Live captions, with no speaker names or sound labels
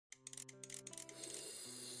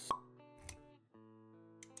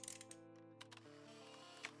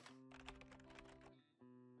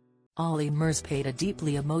Olly Murs paid a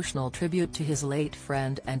deeply emotional tribute to his late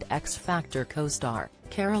friend and X Factor co-star,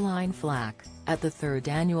 Caroline Flack, at the 3rd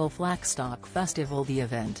annual Flackstock Festival. The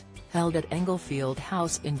event, held at Englefield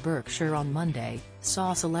House in Berkshire on Monday,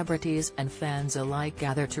 saw celebrities and fans alike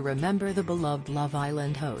gather to remember the beloved Love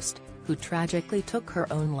Island host, who tragically took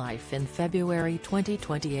her own life in February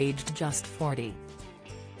 2020 aged just 40.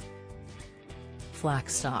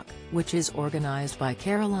 Flackstock, which is organized by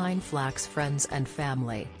Caroline Flack's friends and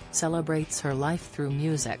family, celebrates her life through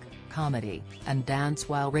music, comedy, and dance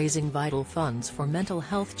while raising vital funds for mental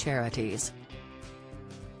health charities.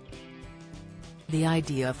 The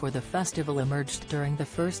idea for the festival emerged during the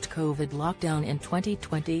first COVID lockdown in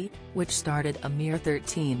 2020, which started a mere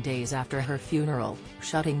 13 days after her funeral,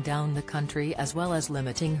 shutting down the country as well as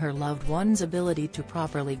limiting her loved one's ability to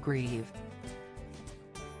properly grieve.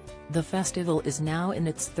 The festival is now in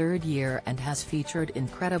its 3rd year and has featured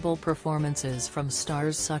incredible performances from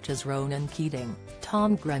stars such as Ronan Keating,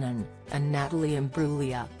 Tom Grennan, and Natalie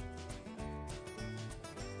Imbruglia.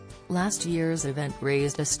 Last year's event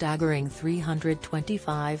raised a staggering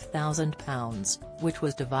 £325,000, which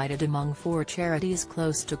was divided among 4 charities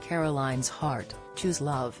close to Caroline's heart: Choose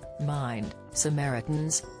Love, Mind,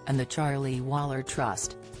 Samaritans, and the Charlie Waller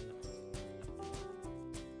Trust.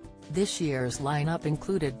 This year's lineup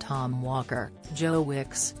included Tom Walker, Joe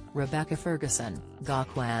Wicks, Rebecca Ferguson,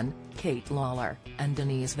 Gauquan, Kate Lawler, and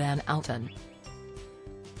Denise Van Outen.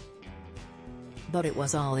 But it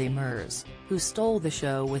was Olly Murs, who stole the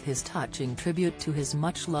show with his touching tribute to his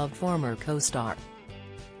much-loved former co-star.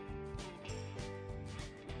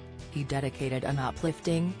 He dedicated an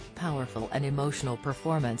uplifting, powerful and emotional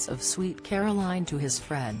performance of Sweet Caroline to his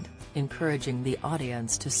friend, encouraging the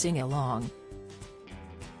audience to sing along.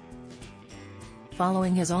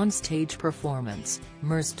 Following his on-stage performance,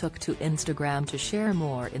 Murs took to Instagram to share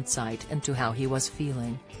more insight into how he was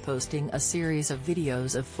feeling, posting a series of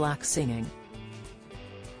videos of Flack singing.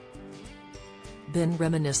 "Been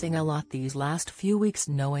reminiscing a lot these last few weeks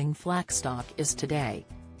knowing Flackstock is today,"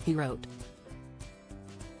 he wrote.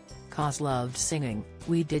 "'Cause loved singing,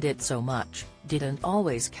 we did it so much, didn't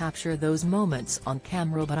always capture those moments on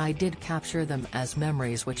camera but I did capture them as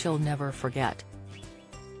memories which I'll never forget."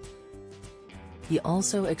 He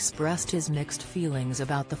also expressed his mixed feelings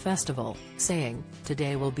about the festival, saying,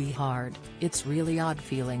 "Today will be hard, it's really odd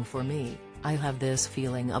feeling for me. I have this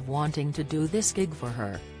feeling of wanting to do this gig for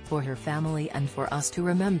her family and for us to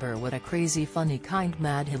remember what a crazy funny kind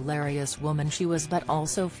mad hilarious woman she was, but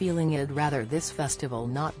also feeling I'd rather this festival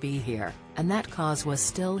not be here, and that cause was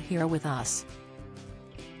still here with us."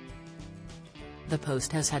 The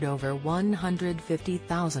post has had over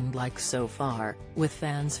 150,000 likes so far, with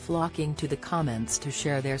fans flocking to the comments to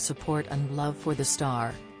share their support and love for the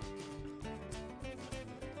star.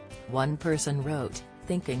 One person wrote,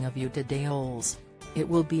 "Thinking of you today Ols. It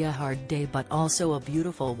will be a hard day but also a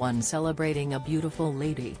beautiful one, celebrating a beautiful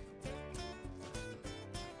lady.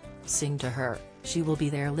 Sing to her, she will be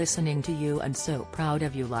there listening to you and so proud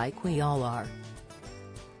of you like we all are.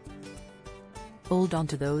 Hold on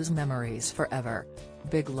to those memories forever.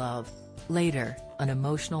 Big love." Later, an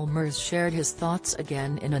emotional Murs shared his thoughts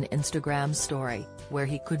again in an Instagram story, where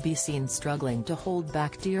he could be seen struggling to hold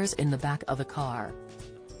back tears in the back of a car.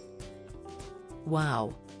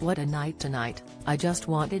 "Wow, what a night tonight. I just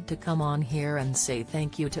wanted to come on here and say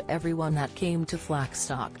thank you to everyone that came to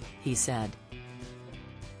Flackstock," he said.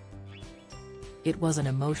 "It was an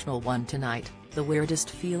emotional one tonight, the weirdest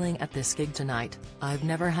feeling at this gig tonight. I've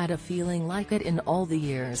never had a feeling like it in all the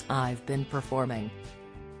years I've been performing.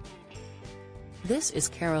 This is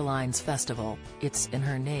Caroline's festival, it's in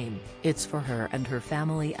her name, it's for her and her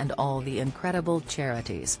family and all the incredible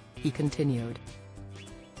charities," he continued.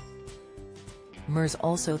 Murs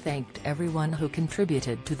also thanked everyone who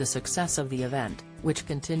contributed to the success of the event, which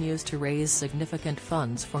continues to raise significant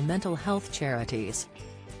funds for mental health charities.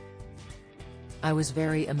 "I was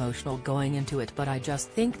very emotional going into it but I just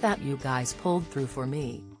think that you guys pulled through for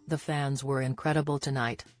me. The fans were incredible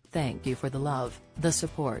tonight, thank you for the love, the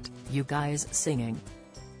support, you guys singing."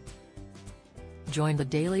 Join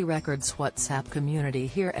the Daily Records WhatsApp community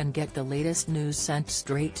here and get the latest news sent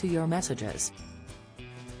straight to your messages.